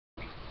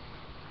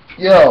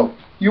Yo,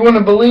 you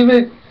wouldn't believe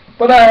it,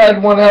 but I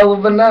had one hell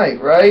of a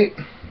night, right?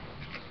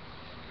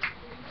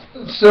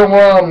 So,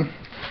 I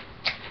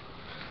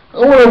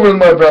went over to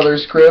my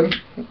brother's crib.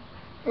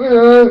 You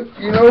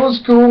know, it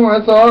was cool, I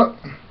thought.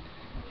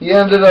 He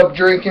ended up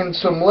drinking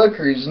some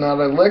liquor. He's not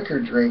a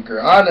liquor drinker.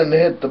 I didn't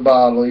hit the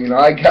bottle, you know,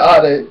 I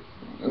got it.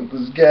 It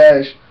was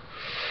cash.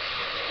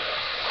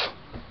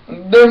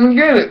 Didn't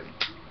get it.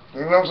 You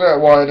know what I'm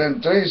saying? Well, I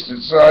didn't taste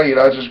it, so, you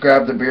know, I just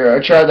grabbed the beer.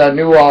 I tried that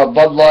new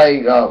Bud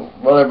Light,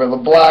 whatever, the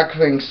black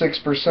thing,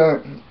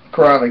 6%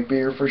 chronic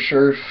beer for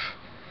sure.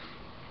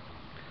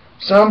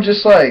 So I'm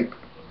just like,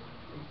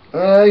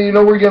 you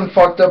know, we're getting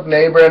fucked up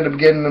neighbor. I ended up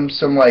getting him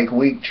some, like,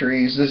 weak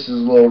trees. This is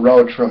a little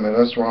roach from it.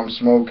 That's what I'm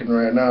smoking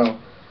right now.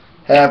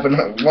 Happened.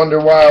 I wonder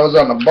why I was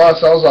on the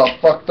bus. I was all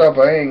fucked up.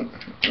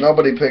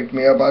 Nobody picked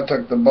me up. I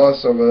took the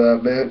bus over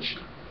that bitch.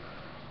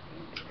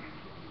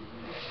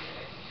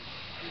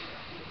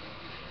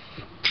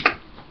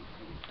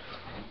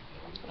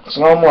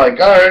 So I'm like,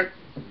 alright,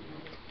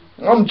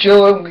 I'm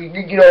chilling,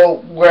 you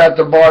know, we're at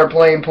the bar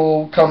playing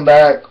pool, come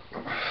back.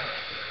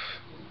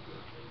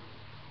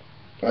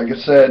 Like I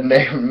said,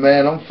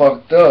 man, I'm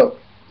fucked up.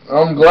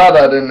 I'm glad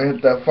I didn't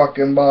hit that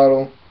fucking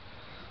bottle.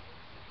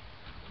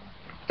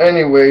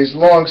 Anyways,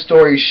 long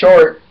story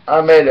short, I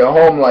made it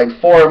home like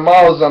 4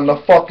 miles on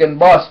the fucking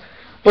bus.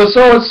 But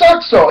so it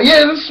sucks though.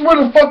 Yeah, this is where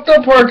the fucked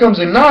up part comes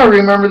in. Now I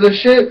remember this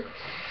shit.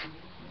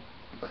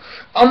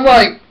 I'm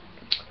like,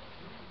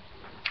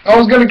 I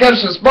was gonna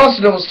catch this bus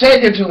and it was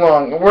taking too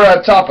long. We're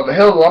at top of the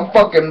hill. I'm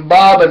fucking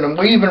bobbing and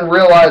we even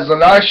realized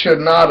that I should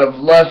not have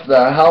left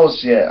the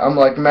house yet. I'm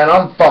like, man,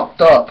 I'm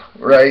fucked up,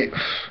 right?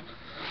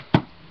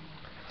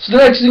 So the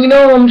next thing you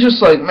know, I'm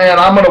just like, man,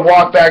 I'm gonna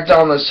walk back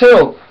down this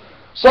hill.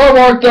 So I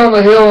walk down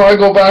the hill and I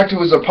go back to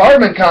his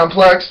apartment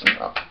complex,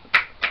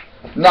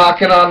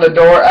 knocking on the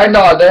door. I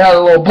know they had a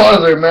little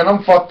buzzer, man.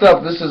 I'm fucked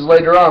up. This is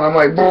later on. I'm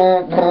like,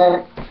 brr,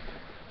 brr.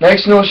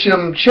 Next you know,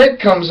 some chick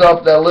comes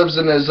up that lives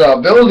in his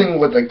building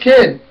with a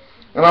kid.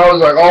 And I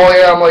was like, oh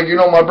yeah, I'm like, you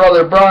know, my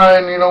brother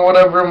Brian, you know,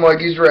 whatever. I'm like,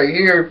 he's right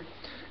here.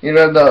 You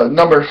know, the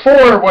number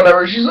 4 or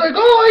whatever. She's like,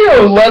 oh, yeah,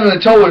 I was letting a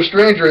total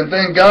stranger, and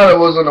thank God I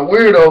wasn't a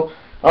weirdo.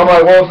 I'm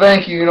like, well,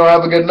 thank you, you know,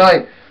 have a good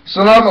night.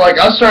 So now I'm like,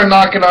 I start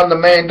knocking on the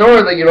main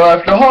door that, you know,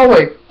 after the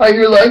hallway. I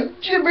hear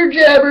like, jibber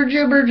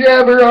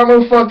jabber, I'm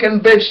a fucking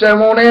bitch that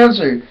won't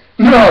answer.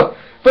 No.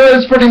 But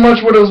that's pretty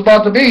much what it was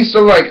about to be.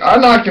 So, like, I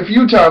knocked a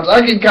few times. I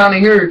can kind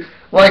of hear,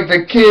 like,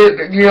 the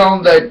kid, you know,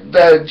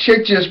 that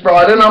chick just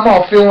brought in. I'm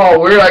all feeling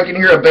all weird. I can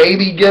hear a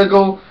baby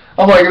giggle.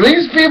 I'm like, are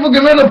these people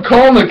going to end up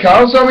calling the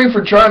cops on me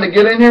for trying to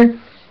get in here?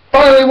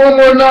 Finally, one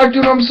more knock,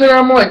 dude. I'm sitting there.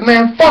 I'm like,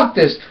 man, fuck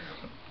this.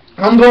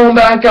 I'm going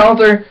back out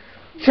there.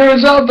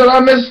 Turns out that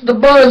I missed the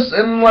bus.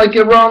 And, like,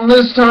 around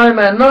this time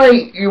at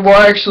night,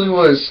 actually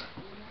was...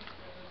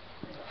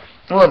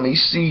 Let me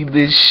see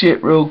this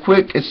shit real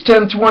quick. It's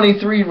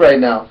 10:23 right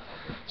now.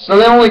 So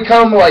they only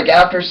come like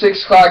after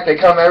 6 o'clock. They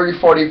come every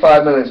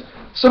 45 minutes.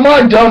 So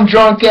my dumb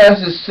drunk ass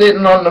is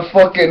sitting on the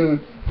fucking,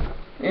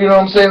 you know what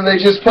I'm saying? They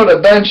just put a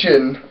bench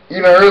in.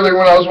 You know, earlier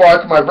when I was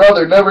walking my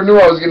brother, never knew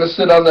I was going to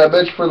sit on that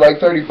bench for like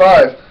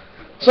 35.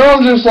 So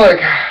I'm just like,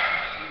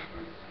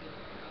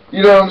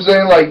 you know what I'm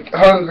saying? Like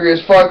hungry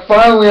as fuck.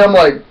 Finally I'm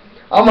like,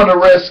 I'm going to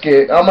risk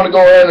it. I'm going to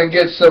go ahead and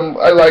get some,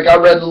 I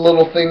read the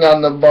little thing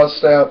on the bus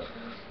stop.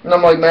 And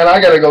I'm like, man,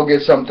 I gotta go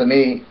get something to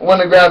eat.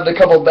 Went and grabbed a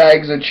couple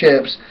bags of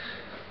chips.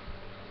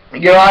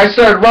 You know, I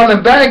started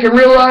running back and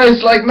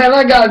realized, like, man,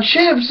 I got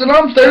chips and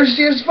I'm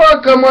thirsty as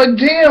fuck. I'm like,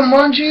 damn,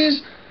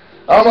 munchies.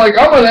 I'm like,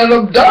 I'm gonna end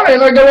up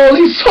dying. I got all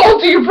these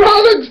salty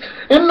products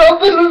and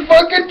nothing to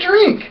fucking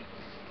drink.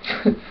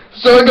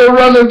 So I go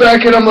running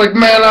back and I'm like,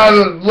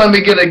 man, let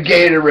me get a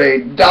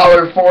Gatorade.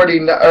 $1.40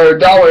 or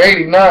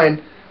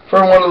 $1.89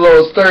 for one of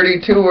those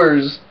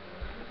 32ers.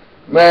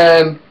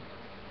 Man.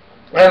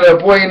 I ended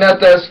up waiting at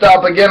that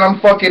stop again.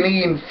 I'm fucking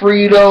eating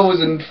Fritos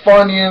and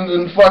Funyuns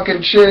and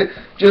fucking shit.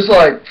 Just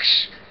like,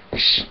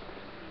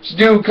 this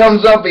dude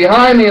comes up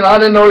behind me and I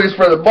didn't know he was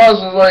for the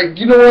bus. I was like,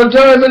 you know what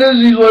time it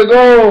is? He's like,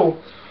 oh.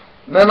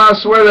 And then I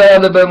swear that had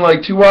to have been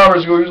like 2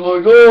 hours ago. He's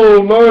like,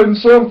 oh, 9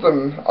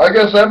 something. I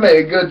guess that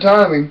made good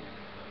timing.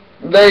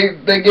 They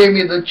gave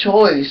me the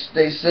choice.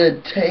 They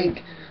said,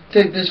 take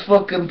this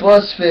fucking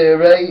bus fare,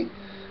 right?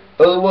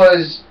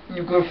 Otherwise,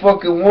 you can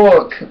fucking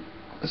walk.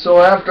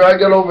 So after I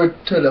got over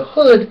to the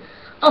hood,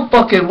 I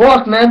fucking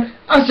walked, man.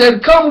 I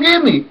said, come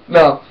get me.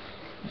 Now,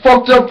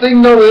 fucked up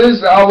thing though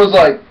is, I was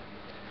like,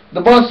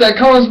 the bus that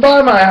comes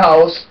by my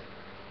house,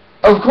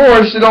 of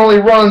course, it only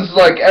runs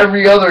like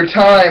every other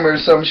time or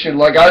some shit.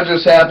 Like, I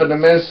just happened to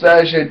miss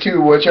that shit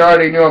too, which I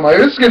already knew. I'm like,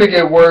 this is gonna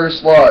get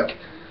worse luck.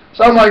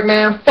 So I'm like,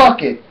 man,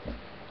 fuck it.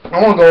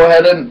 I'm gonna go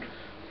ahead and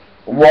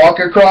walk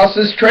across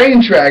this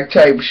train track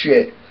type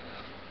shit.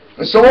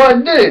 So I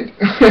did.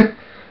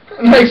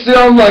 Next thing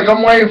I'm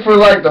waiting for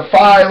like the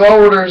 5-0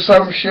 or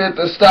some shit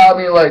to stop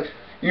me, like,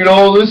 you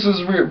know, this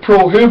is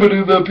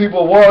prohibited that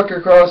people walk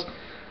across.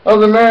 I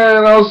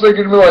was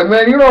thinking to me like,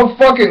 man, you know how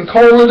fucking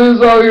cold it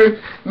is out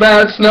here?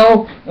 Mad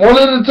snow. One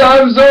of the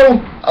times though,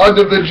 I'll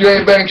do the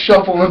J-Bank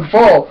shuffle and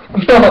fall.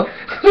 No,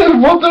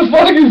 what the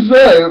fuck is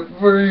that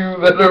for you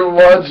that are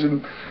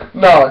watching?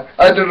 No,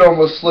 I did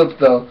almost slip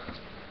though.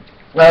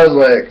 I was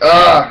like,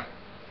 I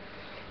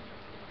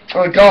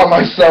caught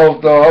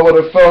myself though. I would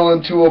have fell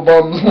into a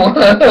bum's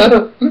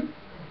lap.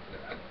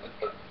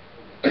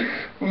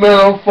 Man,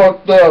 I'm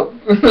fucked up.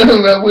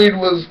 That weed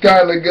was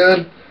kinda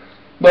good,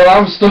 but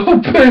I'm still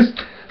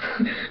pissed.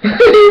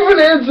 Even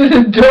answered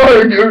the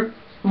door, dude.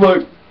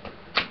 Look.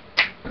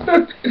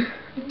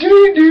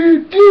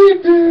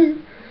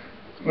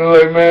 I'm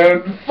like,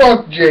 man,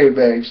 fuck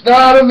J-Banks. No,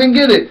 I don't even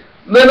get it.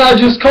 Then I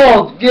just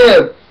called,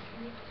 yeah.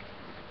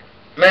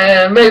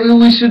 Man, maybe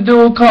we should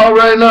do a call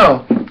right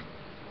now.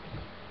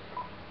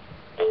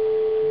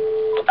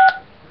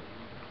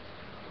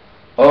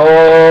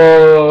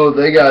 Oh,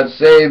 they got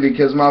saved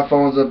because my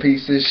phone's a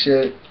piece of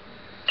shit.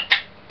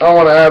 I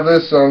want to have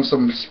this on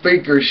some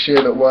speaker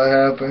shit at what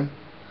happened.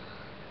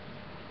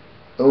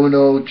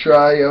 Uno,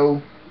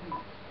 trio.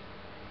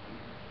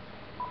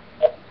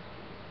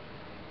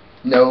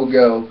 No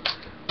go.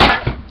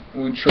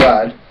 We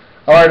tried.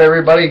 Alright,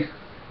 everybody.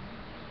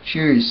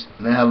 Cheers,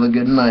 and have a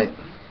good night.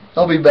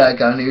 I'll be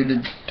back out here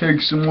to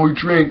take some more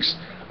drinks.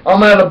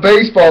 I'm at a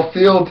baseball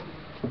field.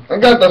 I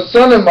got the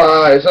sun in my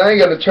eyes. I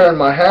ain't gonna turn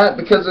my hat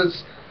because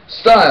it's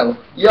style.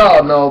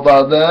 Y'all know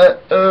about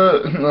that.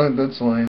 That's lame.